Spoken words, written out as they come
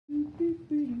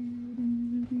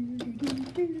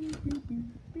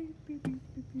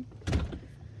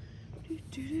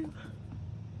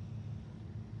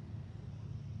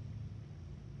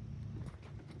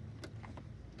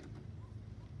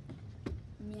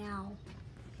Meow.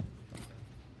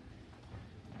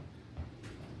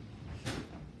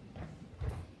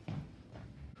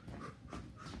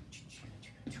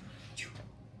 Do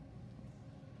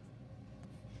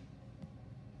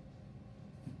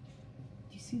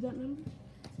you see that number?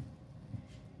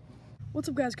 What's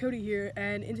up guys, Cody here,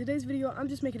 and in today's video I'm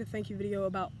just making a thank you video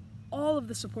about all of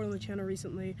the support on the channel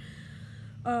recently.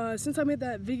 Since I made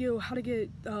that video how to get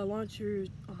launcher,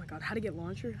 oh my god, how to get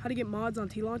mods on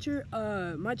T-Launcher,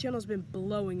 my channel's been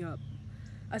blowing up.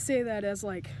 I say that as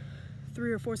like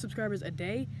 3 or 4 subscribers a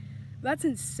day. That's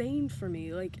insane for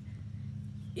me. Like,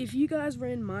 if you guys were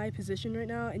in my position right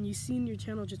now and you seen your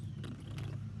channel just,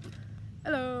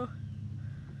 hello.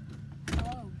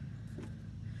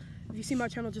 If you see my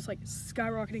channel just like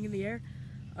skyrocketing in the air,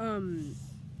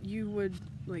 you would,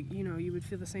 like, you would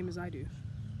feel the same as I do.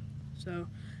 So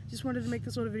just wanted to make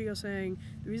this little video saying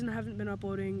the reason I haven't been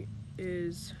uploading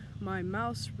is my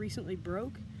mouse recently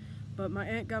broke, but my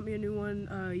aunt got me a new one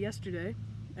yesterday,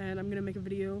 and I'm gonna make a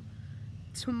video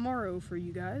tomorrow for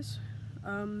you guys.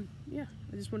 Yeah,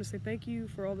 I just want to say thank you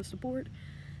for all the support,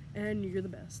 and you're the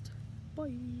best.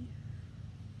 Bye.